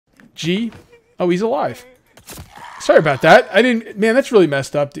G. Oh, he's alive. Sorry about that. I didn't... Man, that's really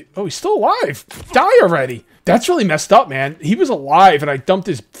messed up. Dude. Oh, he's still alive. Die already. That's really messed up, man. He was alive, and I dumped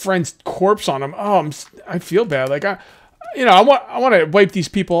his friend's corpse on him. Oh, I feel bad. Like, I want to wipe these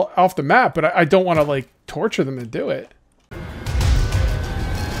people off the map, but I don't want to, like, torture them and do it.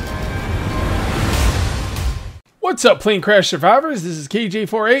 What's up, Plane Crash Survivors? This is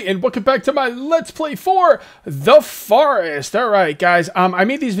KJ48, and welcome back to my Let's Play for The Forest. Alright, guys, I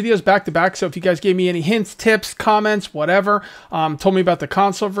made these videos back-to-back, so if you guys gave me any hints, tips, comments, whatever, told me about the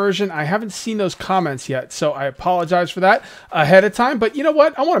console version, I haven't seen those comments yet, so I apologize for that ahead of time, but you know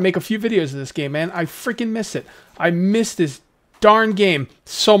what? I want to make a few videos of this game, man. I freaking miss it. I miss this darn game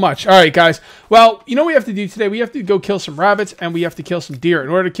so much. All right, guys. Well, you know what we have to do today? We have to go kill some rabbits, and we have to kill some deer. In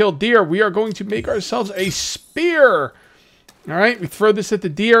order to kill deer, we are going to make ourselves a spear. All right, we throw this at the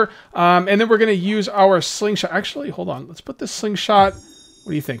deer, and then we're going to use our slingshot. Actually, hold on. Let's put the slingshot.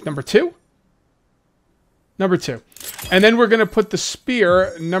 What do you think? Number 2? Number 2. And then we're going to put the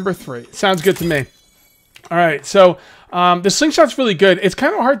spear number 3. Sounds good to me. All right, so the slingshot's really good. It's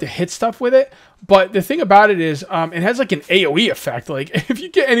kind of hard to hit stuff with it, but the thing about it is it has like an AoE effect. Like if you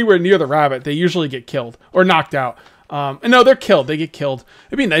get anywhere near the rabbit, they usually get killed or knocked out. And no, they're killed. They get killed.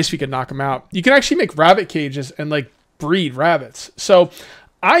 It'd be nice if you could knock them out. You can actually make rabbit cages and like breed rabbits. So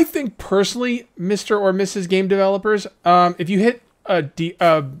I think personally, Mr. or Mrs. Game Developers, if you hit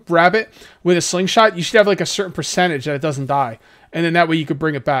a rabbit with a slingshot, you should have like a certain percentage that it doesn't die. And then that way you could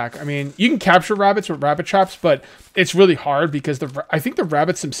bring it back. I mean, you can capture rabbits with rabbit traps, but it's really hard because I think the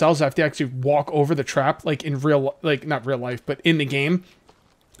rabbits themselves have to actually walk over the trap, like in real, like not real life, but in the game.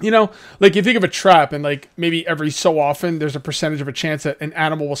 You know, like you think of a trap and like maybe every so often there's a percentage of a chance that an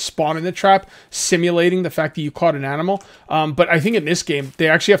animal will spawn in the trap, simulating the fact that you caught an animal. But I think in this game, they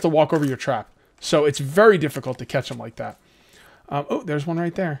actually have to walk over your trap. So it's very difficult to catch them like that. Oh, there's one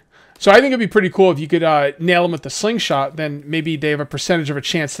right there. So I think it'd be pretty cool if you could nail them with the slingshot, then maybe they have a percentage of a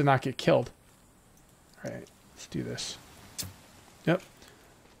chance to not get killed. All right, let's do this. Yep.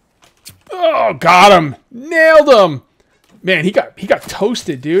 Oh, got him! Nailed him! Man, he got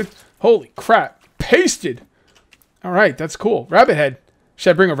toasted, dude. Holy crap. Pasted! All right, that's cool. Rabbit head. Should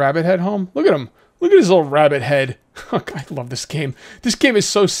I bring a rabbit head home? Look at him. Look at his little rabbit head. I love this game. This game is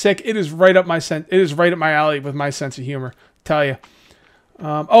so sick. It is right up my it is right up my alley with my sense of humor. Tell you.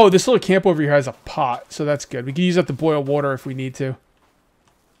 Oh, this little camp over here has a pot, so that's good. We can use that to boil water if we need to.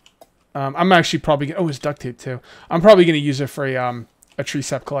 I'm actually probably gonna... Oh, it's duct tape too. I'm probably going to use it for a tree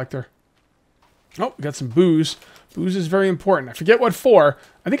sap collector. Oh, we got some booze. Booze is very important. I forget what for.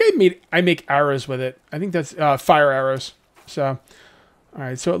 I think I make arrows with it. I think that's fire arrows. So, all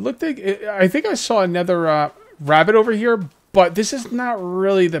right. So it looked like... I think I saw another rabbit over here, but this is not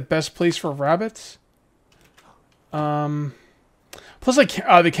really the best place for rabbits. Plus, like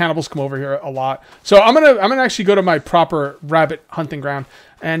the cannibals come over here a lot, so I'm gonna actually go to my proper rabbit hunting ground.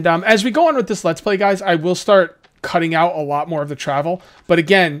 And as we go on with this Let's Play, guys, I will start cutting out a lot more of the travel. But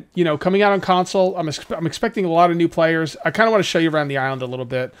again, you know, coming out on console, I'm expecting a lot of new players. I kind of want to show you around the island a little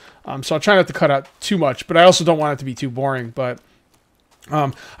bit, so I'll try not to cut out too much. But I also don't want it to be too boring. But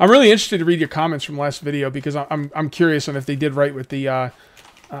I'm really interested to read your comments from last video because I'm curious on if they did right with the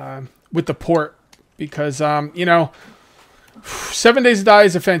port because you know. 7 Days to Die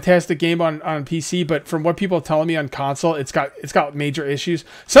is a fantastic game on PC, but from what people are telling me on console, it's got major issues.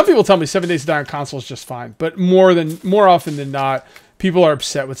 Some people tell me 7 Days to Die on console is just fine, but more often than not, people are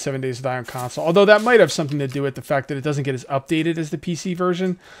upset with 7 Days to Die on console. Although that might have something to do with the fact that it doesn't get as updated as the PC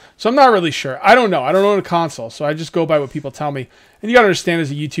version. So I'm not really sure. I don't know. I don't own a console, so I just go by what people tell me. And you gotta understand,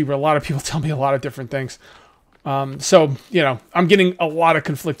 as a YouTuber, a lot of people tell me a lot of different things. So you know, I'm getting a lot of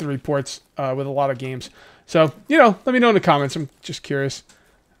conflicting reports with a lot of games. So, you know, let me know in the comments. I'm just curious.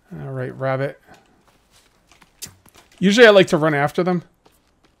 All right, rabbit. Usually I like to run after them.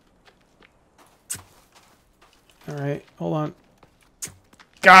 All right, hold on.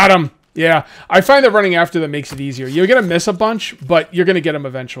 Got him. Yeah, I find that running after them makes it easier. You're going to miss a bunch, but you're going to get them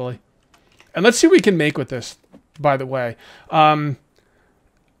eventually. And let's see what we can make with this, by the way. A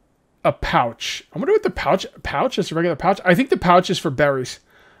pouch. I wonder what the pouch is, a regular pouch. I think the pouch is for berries.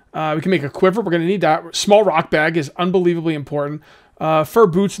 We can make a quiver. We're going to need that. Small rock bag is unbelievably important. Fur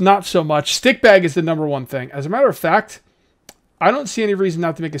boots, not so much. Stick bag is the -- thing. As a matter of fact, I don't see any reason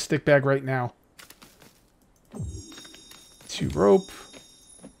not to make a stick bag right now. 2 rope.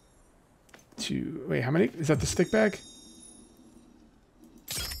 2... Wait, how many? Is that the stick bag?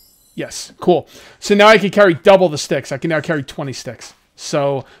 Yes. Cool. So now I can carry double the sticks. I can now carry 20 sticks.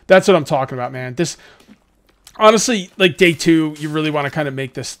 So that's what I'm talking about, man. This... Honestly, like day 2, you really want to kind of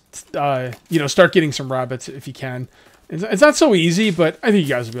make this, you know, start getting some rabbits if you can. It's not so easy, but I think you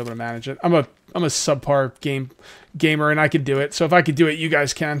guys will be able to manage it. I'm a subpar gamer, and I can do it. So if I could do it, you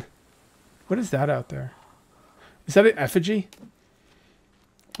guys can. What is that out there? Is that an effigy?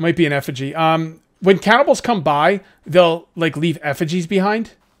 It might be an effigy. When cannibals come by, they'll like leave effigies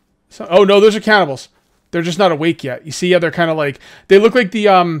behind. So, oh no, those are cannibals. They're just not awake yet. You see how they're kind of like, they look like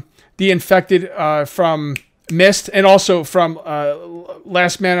the infected from Mist, and also from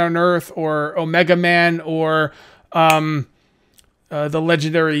Last Man on Earth, or Omega Man, or the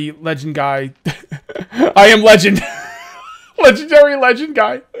legendary legend guy. I am Legend. Legendary legend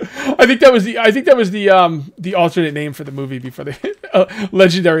guy. I think that was the alternate name for the movie before the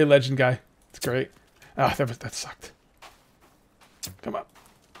legendary legend guy. It's great. Oh, that sucked. Come on.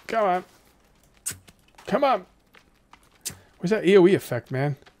 Come on. Come on. Where's that AoE effect,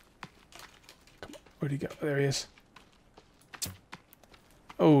 man? Come on. Where'd he go? Oh, there he is.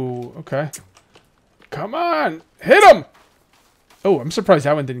 Oh, okay. Come on. Hit him. Oh, I'm surprised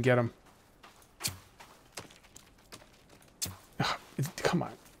that one didn't get him. Ugh, come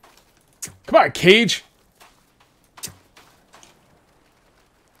on. Come on, Cage.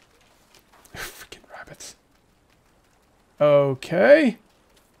 Freaking rabbits. Okay.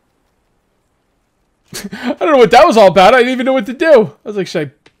 I don't know what that was all about. I didn't even know what to do. I was like, should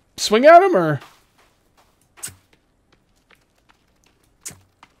I swing at him or?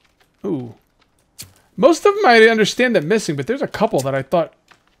 Ooh. Most of them I understand them missing, but there's a couple that I thought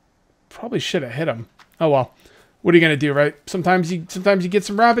probably should have hit him. Oh well. What are you gonna do, right? Sometimes you get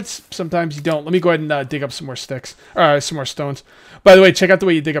some rabbits, sometimes you don't. Let me go ahead and dig up some more sticks. Some more stones. By the way, check out the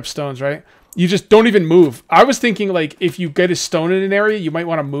way you dig up stones, right? You just don't even move. I was thinking, like, if you get a stone in an area, you might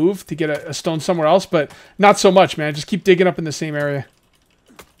want to move to get a stone somewhere else, but not so much, man. Just keep digging up in the same area.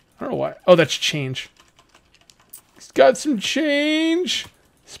 I don't know why. Oh, that's change. He's got some change.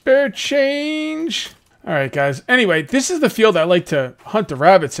 Spare change. All right, guys. Anyway, this is the field I like to hunt the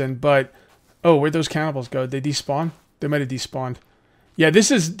rabbits in, but... Oh, where'd those cannibals go? Did they despawn? They might have despawned. Yeah, this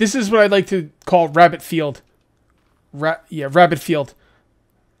is what I like to call rabbit field. Yeah, rabbit field.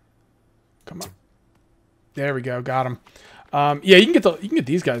 Come on. There we go. Got him. Yeah, you can get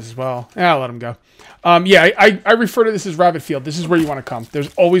these guys as well. Yeah, I'll let them go. Yeah, I refer to this as rabbit field. This is where you want to come.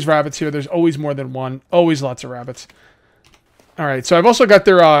 There's always rabbits here. There's always more than one. Always lots of rabbits. All right, so I've also got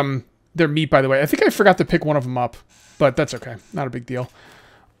their meat, by the way. I think I forgot to pick one of them up, but that's okay. Not a big deal.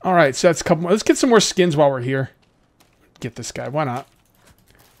 All right, so that's a couple more. Let's get some more skins while we're here. Get this guy. Why not?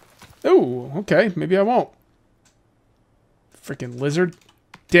 Oh, okay. Maybe I won't. Freaking lizard.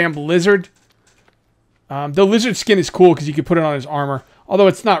 Damn lizard. The lizard skin is cool because you can put it on his armor. Although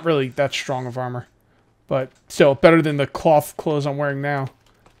it's not really that strong of armor. But still, better than the cloth clothes I'm wearing now.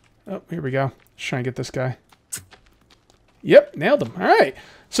 Oh, here we go. Let's try and get this guy. Yep, nailed him. All right.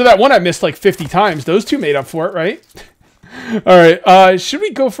 So that one I missed like 50 times. Those two made up for it, right? All right. Should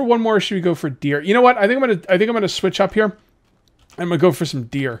we go for one more or should we go for deer? You know what? I think I'm gonna switch up here. I'm gonna go for some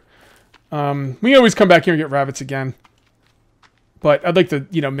deer. We can always come back here and get rabbits again. But I'd like to,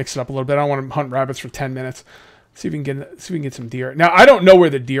 mix it up a little bit. I don't want to hunt rabbits for 10 minutes. See if we can get some deer. Now, I don't know where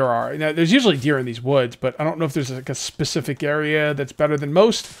the deer are. Now, there's usually deer in these woods, but I don't know if there's like a specific area that's better than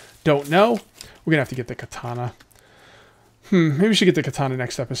most. Don't know. We're gonna have to get the katana. Maybe we should get the katana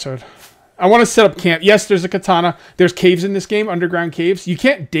next episode. I want to set up camp. Yes, there's a katana. There's caves in this game, underground caves. You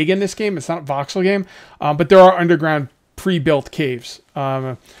can't dig in this game. It's not a voxel game, but there are underground pre-built caves.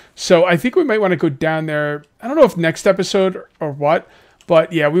 So I think we might want to go down there. I don't know if next episode or what,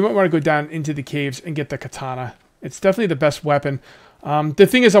 but yeah, we might want to go down into the caves and get the katana. It's definitely the best weapon. The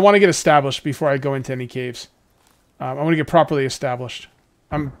thing is, I want to get established before I go into any caves. I want to get properly established.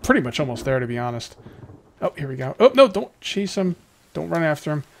 I'm pretty much almost there, to be honest. Oh, here we go. Oh, no, don't chase him. Don't run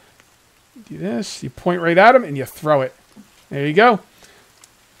after him. Do this. You point right at him and you throw it. There you go.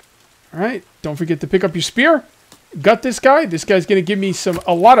 All right. Don't forget to pick up your spear. Got this guy. This guy's going to give me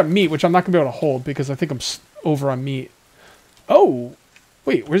a lot of meat, which I'm not going to be able to hold because I think I'm over on meat. Oh,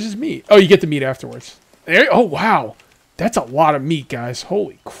 wait. Where's his meat? Oh, you get the meat afterwards. There. Oh, wow. That's a lot of meat, guys.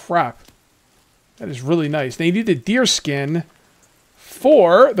 Holy crap. That is really nice. Now you need the deer skin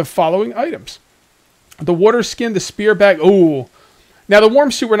for the following items. The water skin, the spear bag. Oh, now the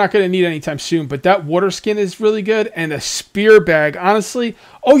warm suit we're not going to need anytime soon, but that water skin is really good. And the spear bag, honestly.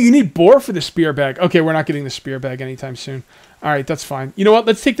 Oh, you need boar for the spear bag. Okay, we're not getting the spear bag anytime soon. All right, that's fine. You know what?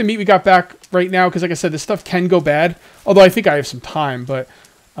 Let's take the meat we got back right now because, like I said, this stuff can go bad. Although I think I have some time, but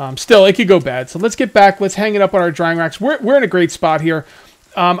still, it could go bad. So let's get back. Let's hang it up on our drying racks. We're in a great spot here.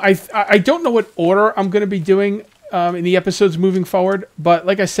 I don't know what order I'm going to be doing in the episodes moving forward, but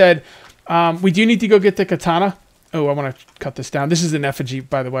like I said, we do need to go get the katana. Oh, I want to cut this down. This is an effigy,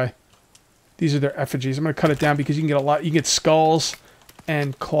 by the way. These are their effigies. I'm going to cut it down because you can get a lot. You can get skulls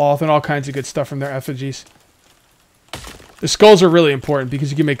and cloth and all kinds of good stuff from their effigies. The skulls are really important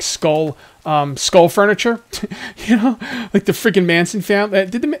because you can make skull furniture. You know, like the freaking Manson family. I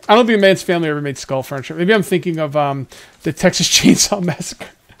don't think the Manson family ever made skull furniture. Maybe I'm thinking of the Texas Chainsaw Massacre.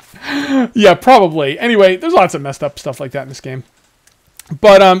 Yeah, probably. Anyway, there's lots of messed up stuff like that in this game.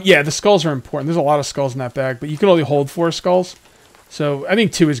 But yeah, the skulls are important. There's a lot of skulls in that bag, but you can only hold 4 skulls. So I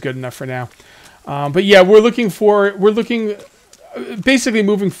think 2 is good enough for now. But yeah, basically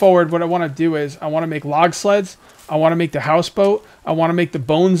moving forward, what I want to do is I want to make log sleds. I want to make the houseboat. I want to make the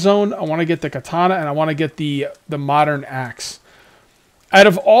bone zone. I want to get the katana, and I want to get the modern axe. Out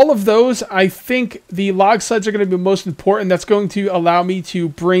of all of those, I think the log sleds are going to be most important. That's going to allow me to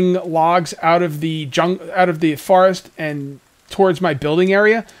bring logs out of the forest and towards my building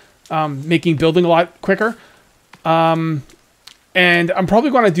area, making building a lot quicker. And I'm probably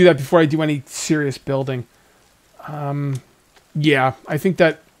going to do that before I do any serious building. Yeah, I think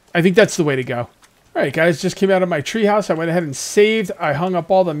that's the way to go. All right, guys, just came out of my treehouse. I went ahead and saved. I hung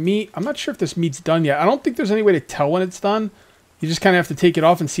up all the meat. I'm not sure if this meat's done yet. I don't think there's any way to tell when it's done. You just kind of have to take it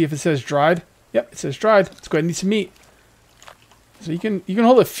off and see if it says dried. Yep, it says dried. Let's go ahead and eat some meat. So you can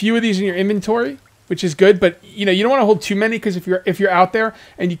hold a few of these in your inventory, which is good, but you know, you don't want to hold too many because if you're out there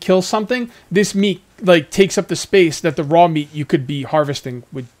and you kill something, this meat like takes up the space that the raw meat you could be harvesting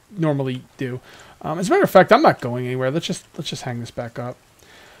would normally do. As a matter of fact, I'm not going anywhere. Let's just hang this back up.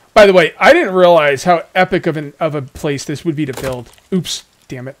 By the way, I didn't realize how epic of a place this would be to build. Oops,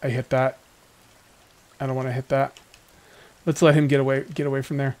 damn it, I hit that. I don't want to hit that. Let's let him get away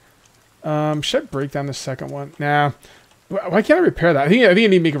from there. Should I break down the second one? Nah. Why can't I repair that? I think I need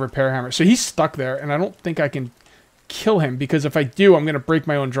to make a repair hammer. So he's stuck there, and I don't think I can kill him because if I do, I'm going to break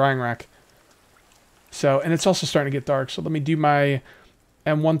my own drying rack. So, and it's also starting to get dark. So let me do my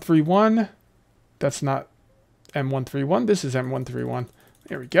M131. That's not M131. This is M131.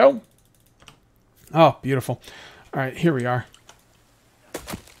 There we go. Oh, beautiful. All right, here we are.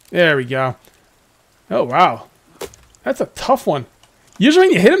 There we go. Oh, wow. That's a tough one. Usually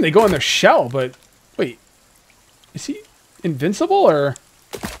when you hit them, they go in their shell, but wait. Is he invincible or?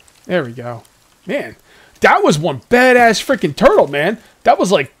 There we go. Man, that was one badass freaking turtle, man. That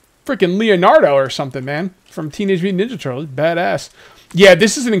was like freaking Leonardo or something, man. From Teenage Mutant Ninja Turtles. Badass. Yeah,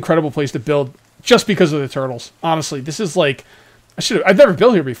 this is an incredible place to build just because of the turtles. Honestly, this is like, I've never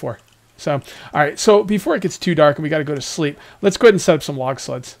built here before. So, all right. So before it gets too dark and we got to go to sleep, let's go ahead and set up some log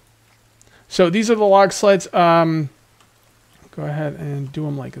sleds. So these are the log sleds. Go ahead and do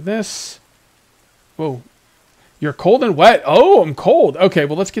them like this. Whoa. You're cold and wet. Oh, I'm cold. Okay,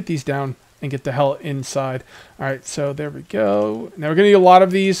 well, let's get these down and get the hell inside. All right, so there we go. Now we're going to need a lot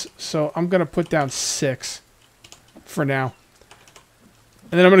of these, so I'm going to put down 6 for now.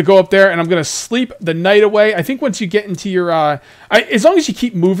 And then I'm going to go up there and I'm going to sleep the night away. I think once you get into your... as long as you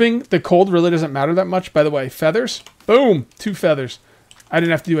keep moving, the cold really doesn't matter that much. By the way, feathers. Boom. 2 feathers. I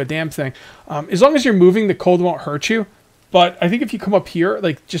didn't have to do a damn thing. As long as you're moving, the cold won't hurt you. But I think if you come up here,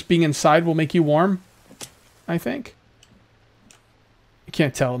 like just being inside will make you warm. I think. I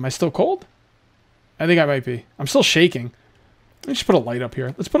can't tell. Am I still cold? I think I might be. I'm still shaking. Let me just put a light up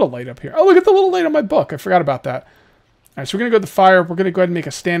here. Let's put a light up here. Oh, look at the little light on my book. I forgot about that. All right, so we're going to go to the fire. We're going to go ahead and make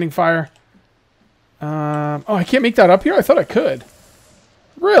a standing fire. Oh, I can't make that up here? I thought I could.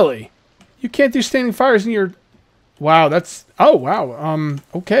 Really? You can't do standing fires in your... Wow, that's... Oh, wow.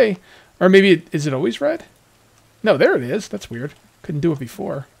 Okay. Or maybe... Is it always red? No, there it is. That's weird. Couldn't do it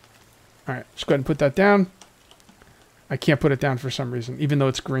before. All right, just go ahead and put that down. I can't put it down for some reason, even though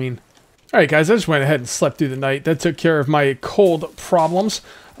it's green. All right, guys, I just went ahead and slept through the night. That took care of my cold problems.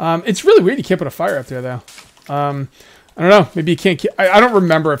 It's really weird you can't put a fire up there, though. I don't know. Maybe you can't... I don't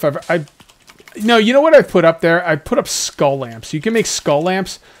remember if I've... No, you know what I put up there? I put up skull lamps. You can make skull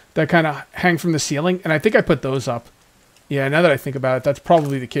lamps that kind of hang from the ceiling, and I think I put those up. Yeah, now that I think about it, that's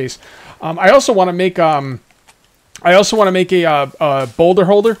probably the case. I also want to make... a boulder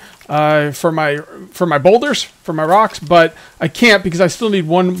holder for my boulders, for my rocks, but I can't because I still need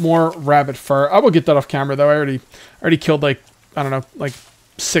one more rabbit fur. I will get that off camera though. I already killed like, I don't know, like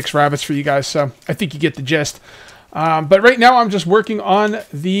 6 rabbits for you guys, so I think you get the gist. But right now I'm just working on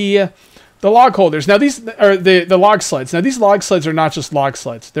the log holders. Now these are the log sleds. Now these log sleds are not just log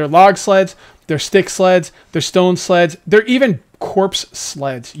sleds. They're log sleds, they're stick sleds, they're stone sleds, they're even corpse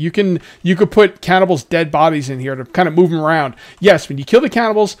sleds. You could put cannibals' dead bodies in here to kind of move them around. Yes, when you kill the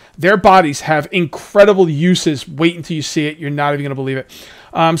cannibals, their bodies have incredible uses. Wait until you see it. You're not even going to believe it.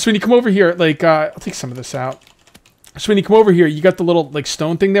 So when you come over here, like, I'll take some of this out. So when you come over here, you got the little like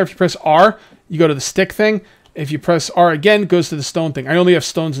stone thing there. If you press R, you go to the stick thing, If you press R again, goes to the stone thing. I only have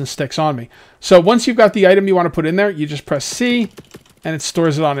stones and sticks on me. So once you've got the item you want to put in there, you just press C, and it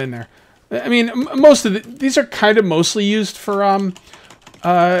stores it on in there. I mean, most of these are kind of mostly used for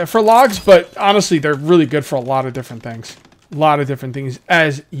logs, but honestly, they're really good for a lot of different things. A lot of different things,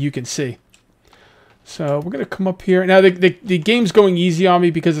 as you can see. So we're going to come up here. Now, the game's going easy on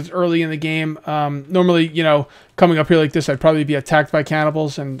me because it's early in the game. Normally, you know, coming up here like this, I'd probably be attacked by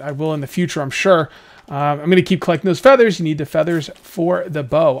cannibals, and I will in the future, I'm sure. I'm going to keep collecting those feathers. You need the feathers for the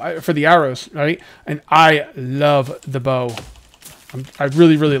bow, for the arrows, right? And I love the bow. I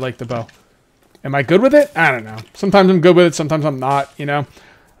really, really like the bow. Am I good with it? I don't know. Sometimes I'm good with it. Sometimes I'm not, you know.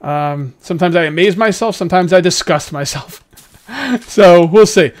 Sometimes I amaze myself. Sometimes I disgust myself. So we'll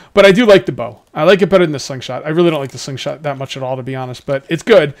see. But I do like the bow. I like it better than the slingshot. I really don't like the slingshot that much at all, to be honest. But it's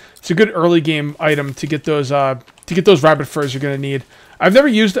good. It's a good early game item to get those rabbit furs you're gonna need. I never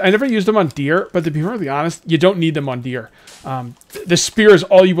used them on deer, but to be really honest, you don't need them on deer. The spear is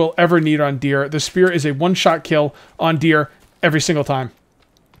all you will ever need on deer. The spear is a one-shot kill on deer every single time.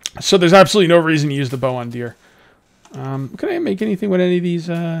 So there's absolutely no reason to use the bow on deer. Can I make anything with any of these?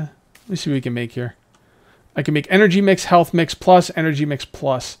 Let me see what we can make here. I can make energy mix, health mix plus, energy mix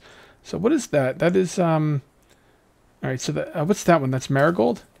plus. So what is that? That is, all right, so what's that one? That's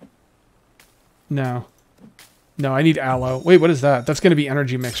marigold? No. No, I need aloe. Wait, what is that? That's going to be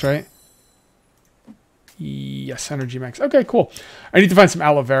energy mix, right? Yes, energy mix. Okay, cool. I need to find some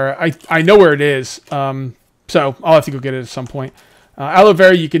aloe vera. I know where it is, so I'll have to go get it at some point. Aloe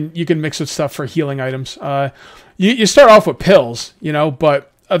vera, you can mix with stuff for healing items. You start off with pills, you know,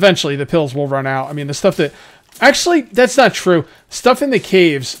 but eventually the pills will run out. I mean, the stuff that... Actually, that's not true. Stuff in the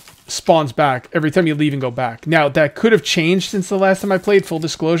caves spawns back every time you leave and go back. Now, that could have changed since the last time I played, full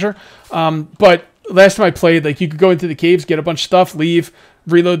disclosure. But last time I played, like, you could go into the caves, get a bunch of stuff, leave,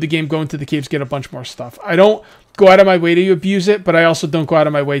 reload the game, go into the caves, get a bunch more stuff. I don't go out of my way to abuse it, but I also don't go out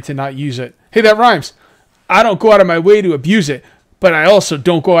of my way to not use it. Hey, that rhymes. I don't go out of my way to abuse it, but I also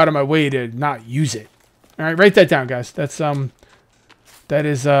don't go out of my way to not use it. All right, write that down, guys. That's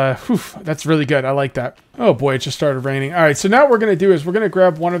that's really good. I like that. Oh boy, it just started raining. All right, so now what we're going to do is we're going to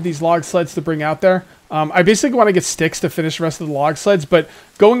grab one of these log sleds to bring out there. I basically want to get sticks to finish the rest of the log sleds, but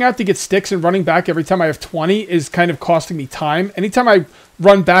going out to get sticks and running back every time I have 20 is kind of costing me time. Anytime I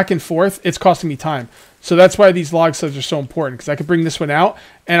run back and forth, it's costing me time. So that's why these log sleds are so important, because I could bring this one out,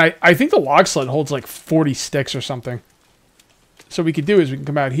 and I think the log sled holds like 40 sticks or something. So what we could do is we can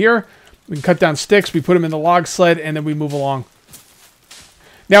come out here, we can cut down sticks, we put them in the log sled, and then we move along.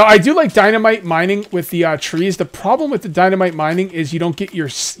 Now, I do like dynamite mining with the trees. The problem with the dynamite mining is you don't get your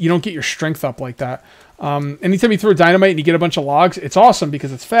strength up like that. Anytime you throw dynamite and you get a bunch of logs, it's awesome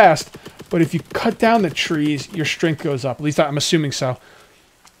because it's fast. But if you cut down the trees, your strength goes up. At least I'm assuming so.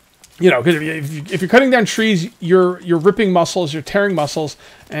 You know, because if you're cutting down trees, you're ripping muscles, you're tearing muscles,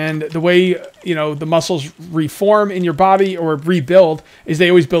 and the way, you know, the muscles reform in your body or rebuild is they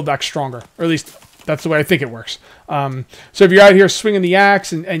always build back stronger, or at least that's the way I think it works. So if you're out here swinging the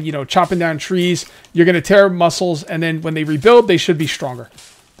axe and you know, chopping down trees, you're going to tear muscles, and then when they rebuild, they should be stronger.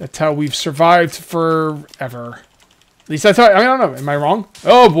 That's how we've survived forever. At least that's how, I don't know. Am I wrong?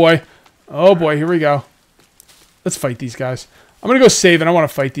 Oh boy. Oh boy, here we go. Let's fight these guys. I'm going to go save, and I want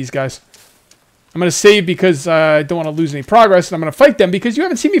to fight these guys. I'm going to save because I don't want to lose any progress, and I'm going to fight them because you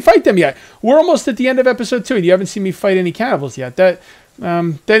haven't seen me fight them yet. We're almost at the end of episode 2, and you haven't seen me fight any cannibals yet. That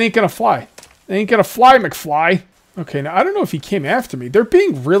ain't going to fly. They ain't going to fly, McFly. Okay, now I don't know if he came after me. They're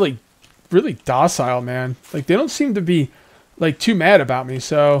being really, really docile, man. Like, they don't seem to be, like, too mad about me,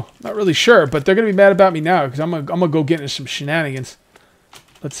 so not really sure. But they're going to be mad about me now because I'm gonna go get into some shenanigans.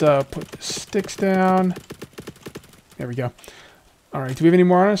 Let's put the sticks down. There we go. All right, do we have any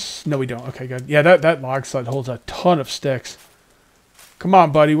more on us? No, we don't. Okay, good. Yeah, that log sled holds a ton of sticks. Come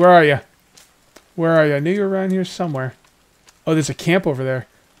on, buddy. Where are you? Where are you? I knew you were around here somewhere. Oh, there's a camp over there.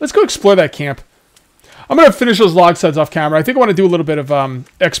 Let's go explore that camp. I'm going to finish those log sleds off camera. I think I want to do a little bit of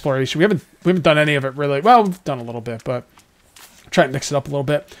exploration. We haven't done any of it, really. Well, we've done a little bit, but try and mix it up a little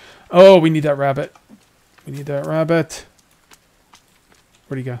bit. Oh, we need that rabbit. We need that rabbit.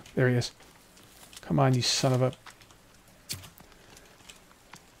 Where'd he go? There he is. Come on, you son of a...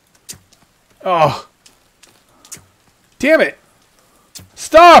 Oh. Damn it.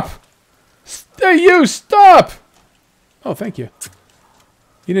 Stop. Hey, you, stop. Oh, thank you.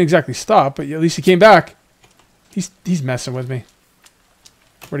 He didn't exactly stop, but at least he came back. He's messing with me.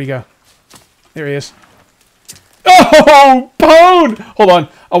 Where'd he go? There he is. Oh, Pone! Hold on.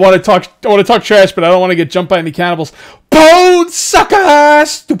 I want to talk trash, but I don't want to get jumped by any cannibals. Pone, sucker!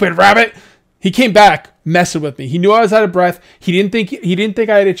 Stupid rabbit. He came back messing with me. He knew I was out of breath. He didn't think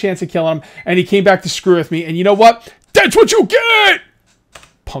I had a chance to kill him, and he came back to screw with me. And you know what? That's what you get!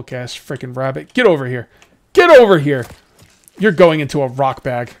 Punk ass freaking rabbit. Get over here. Get over here. You're going into a rock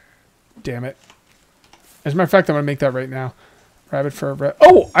bag. Damn it. As a matter of fact, I'm going to make that right now. Rabbit fur.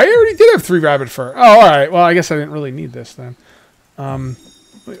 Oh, I already did have 3 rabbit fur. Oh, all right. Well, I guess I didn't really need this then.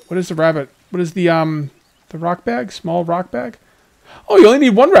 Wait, what is the rabbit? What is the rock bag? Small rock bag? Oh, you only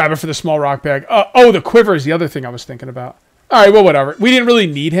need 1 rabbit for the small rock bag. Oh, the quiver is the other thing I was thinking about. All right, well, whatever. We didn't really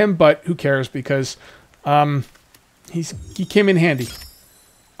need him, but who cares because he came in handy.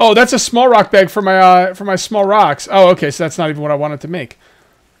 Oh, that's a small rock bag for my small rocks. Oh, okay, so that's not even what I wanted to make.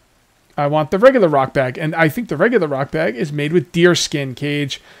 I want the regular rock bag, and I think the regular rock bag is made with deer skin,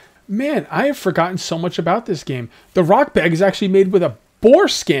 Cage. Man, I have forgotten so much about this game. The rock bag is actually made with a boar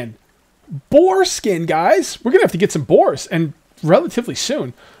skin. Boar skin, guys. We're going to have to get some boars, and relatively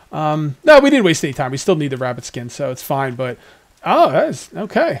soon. No, we didn't waste any time. We still need the rabbit skin, so it's fine, but... Oh, that is...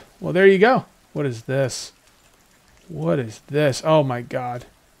 Okay. Well, there you go. What is this? What is this? Oh, my God.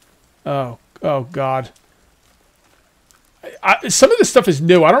 Oh, God. Some of this stuff is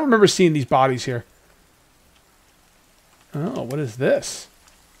new. I don't remember seeing these bodies here. Oh, what is this?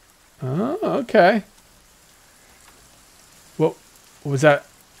 Oh, okay. What was that?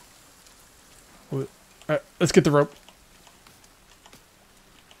 Let's get the rope.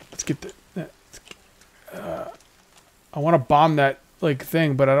 Let's get the... I want to bomb that, like,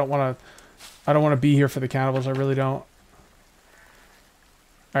 thing, but I don't want to be here for the cannibals. I really don't.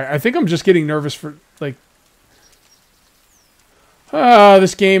 All right, I think I'm just getting nervous for, like...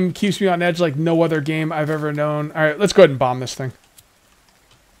 this game keeps me on edge like no other game I've ever known. All right, let's go ahead and bomb this thing.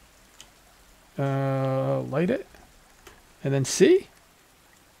 Light it. And then C.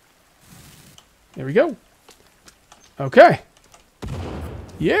 There we go. Okay.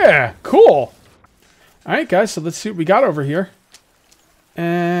 Yeah, cool. All right, guys, so let's see what we got over here.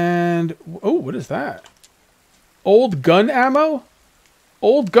 And, oh, what is that? Old gun ammo?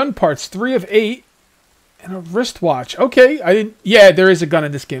 Old gun parts, 3 of 8. And a wristwatch. Okay, I didn't... Yeah, there is a gun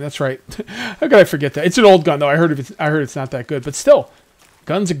in this game. That's right. How could I forget that? It's an old gun, though. I heard it's not that good. But still,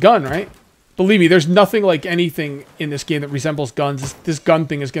 gun's a gun, right? Believe me, there's nothing like anything in this game that resembles guns. This gun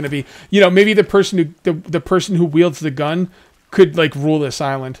thing is going to be... You know, maybe the person who wields the gun could, like, rule this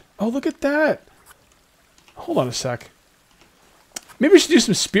island. Oh, look at that. Hold on a sec. Maybe we should do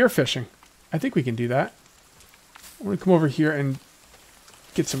some spear fishing. I think we can do that. I'm going to come over here and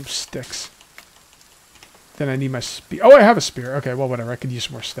get some sticks. Then I need my spear. Oh, I have a spear. Okay, well, whatever. I could use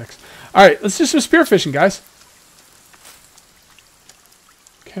some more sticks. All right, let's do some spear fishing, guys.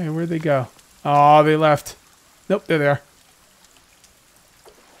 Okay, where'd they go? Oh, they left. Nope, there they are.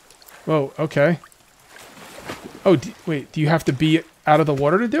 Whoa, okay. Oh, wait, do you have to be out of the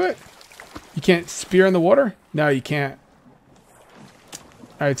water to do it? You can't spear in the water? No, you can't.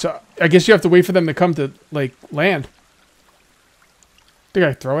 All right, so I guess you have to wait for them to come to, like, land. Think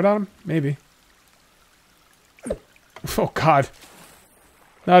I throw it at them? Maybe. Oh, God.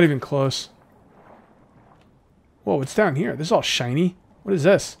 Not even close. Whoa, what's down here? This is all shiny. What is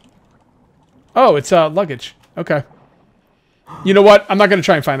this? Oh, it's luggage. Okay. You know what? I'm not going to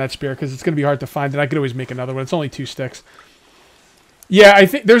try and find that spear because it's going to be hard to find, and I could always make another one. It's only 2 sticks. Yeah, I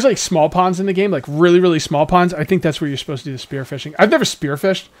think there's, like, small ponds in the game, like really, really small ponds. I think that's where you're supposed to do the spear fishing. I've never spear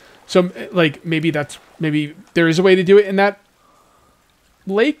fished, so, like, maybe there is a way to do it in that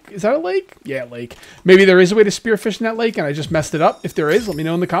lake. Is that a lake? Yeah, lake. Maybe there is a way to spearfish in that lake and I just messed it up. If there is, let me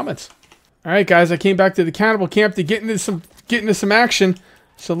know in the comments. All right, guys, I came back to the cannibal camp to get into some action.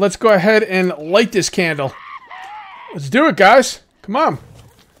 So let's go ahead and light this candle. Let's do it, guys. Come on.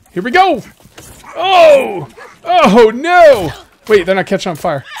 Here we go. Oh! Oh, no! Wait, they're not catching on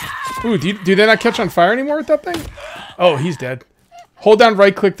fire. Ooh, do they not catch on fire anymore with that thing? Oh, he's dead. Hold down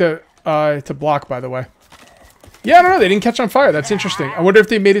right click to block, by the way. Yeah, I don't know. They didn't catch on fire. That's interesting. I wonder if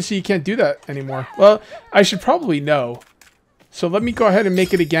they made it so you can't do that anymore. Well, I should probably know. So let me go ahead and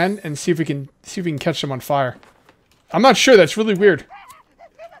make it again and see if we can catch them on fire. I'm not sure. That's really weird.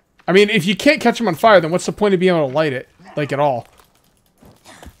 I mean, if you can't catch them on fire, then what's the point of being able to light it? Like, at all.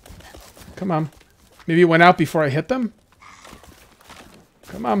 Come on. Maybe it went out before I hit them?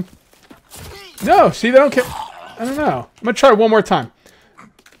 Come on. No, see, they don't catch... I don't know. I'm going to try one more time.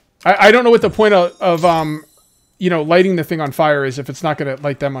 I don't know what the point of you know, lighting the thing on fire is if it's not going to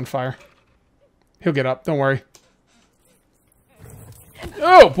light them on fire. He'll get up. Don't worry.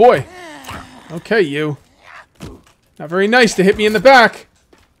 Oh, boy. Okay, you. Not very nice to hit me in the back.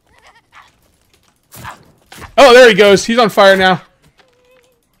 Oh, there he goes. He's on fire now.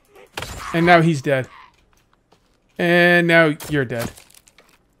 And now he's dead. And now you're dead.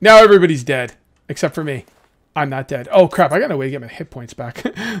 Now everybody's dead. Except for me. I'm not dead. Oh, crap. I got no way to get my hit points back.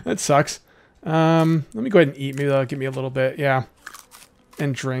 That sucks. Let me go ahead and eat. Maybe that'll give me a little bit. Yeah.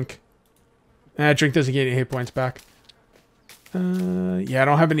 And drink. Drink doesn't get any hit points back. Yeah, I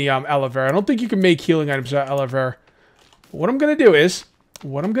don't have any aloe vera. I don't think you can make healing items without aloe vera. What I'm going to do is...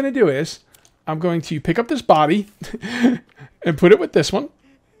 I'm going to pick up this body and put it with this one.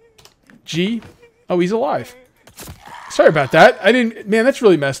 G. Oh, he's alive. Sorry about that. I didn't... Man, that's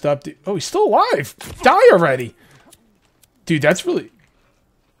really messed up. Dude. Oh, he's still alive. Die already. Dude, that's really...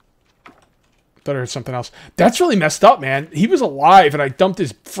 Thought I heard something else. That's really messed up, man. He was alive, and I dumped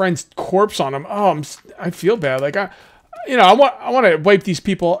his friend's corpse on him. Oh, I feel bad. Like, I want to wipe these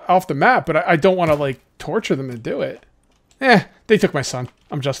people off the map, but I don't want to, like, torture them to do it. They took my son.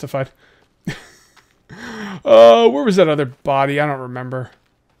 I'm justified. Where was that other body? I don't remember.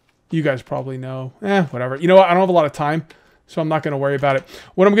 You guys probably know. Whatever. You know what? I don't have a lot of time, so I'm not going to worry about it.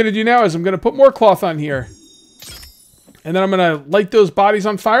 What I'm going to do now is I'm going to put more cloth on here. And then I'm going to light those bodies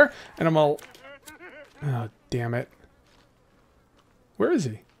on fire, and I'm going to... Oh, damn it. Where is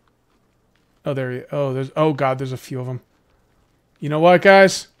he? Oh, there he... Oh, there's... Oh, God, there's a few of them. You know what,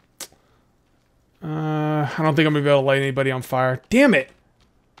 guys? I don't think I'm going to be able to light anybody on fire. Damn it!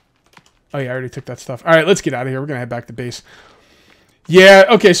 Oh, yeah, I already took that stuff. All right, let's get out of here. We're going to head back to base. Yeah,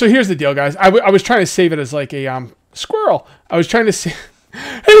 okay, so here's the deal, guys. I was trying to save it as, like, a squirrel. I was trying to say...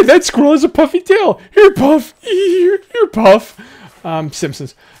 Hey, that squirrel has a puffy tail. Here, Puff. Here, Puff.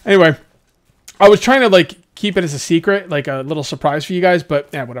 Simpsons. Anyway... I was trying to, like, keep it as a secret, like a little surprise for you guys, but,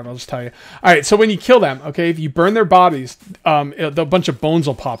 yeah, whatever, I'll just tell you. All right, so when you kill them, okay, if you burn their bodies, a bunch of bones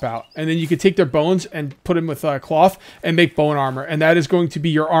will pop out, and then you can take their bones and put them with cloth and make bone armor, and that is going to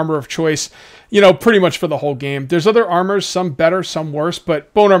be your armor of choice, you know, pretty much for the whole game. There's other armors, some better, some worse,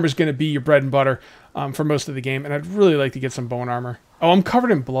 but bone armor is going to be your bread and butter for most of the game, and I'd really like to get some bone armor. Oh, I'm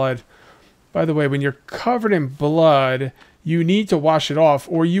covered in blood. By the way, when you're covered in blood... You need to wash it off,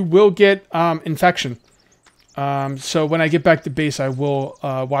 or you will get infection. So when I get back to base, I will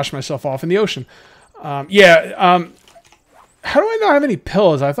wash myself off in the ocean. How do I not have any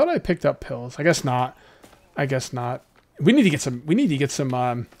pills? I thought I picked up pills. I guess not. I guess not. We need to get some. We need to get some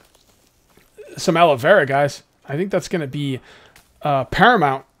aloe vera, guys. I think that's gonna be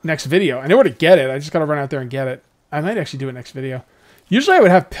paramount next video. I know where to get it. I just gotta run out there and get it. I might actually do it next video. Usually I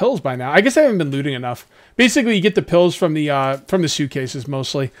would have pills by now. I guess I haven't been looting enough. Basically, you get the pills from the suitcases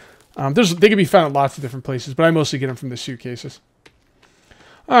mostly. They can be found in lots of different places, but I mostly get them from the suitcases.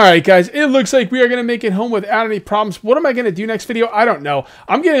 All right, guys. It looks like we are gonna make it home without any problems. What am I gonna do next video? I don't know.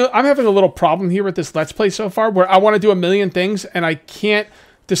 I'm having a little problem here with this Let's Play so far, where I want to do a million things and I can't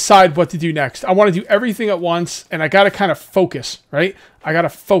decide what to do next. I want to do everything at once, and I gotta kind of focus, right? I gotta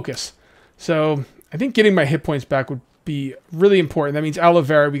focus. So I think getting my hit points back would be really important. That means aloe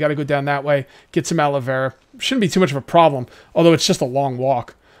vera. We got to go down that way, get some aloe vera. Shouldn't be too much of a problem, although it's just a long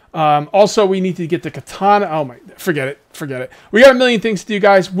walk. Also, we need to get the katana. Oh my, forget it. We got a million things to do,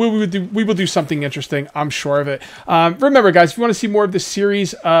 guys. We will do something interesting. I'm sure of it. Remember, guys, if you want to see more of this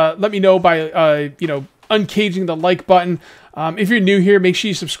series, let me know by uncaging the like button. If you're new here, make sure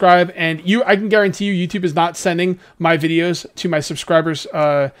you subscribe. And I can guarantee you, YouTube is not sending my videos to my subscribers'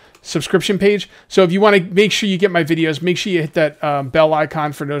 subscription page. So if you want to make sure you get my videos, make sure you hit that bell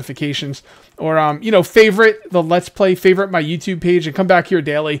icon for notifications, or favorite the Let's Play, favorite my YouTube page, and come back here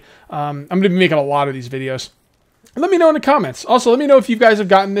daily. I'm going to be making a lot of these videos. Let me know in the comments. Also, let me know if you guys have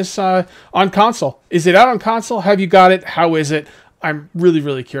gotten this on console. Is it out on console? Have you got it? How is it? I'm really,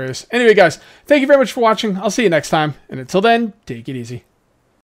 really curious. Anyway, guys, thank you very much for watching. I'll see you next time. And until then, take it easy.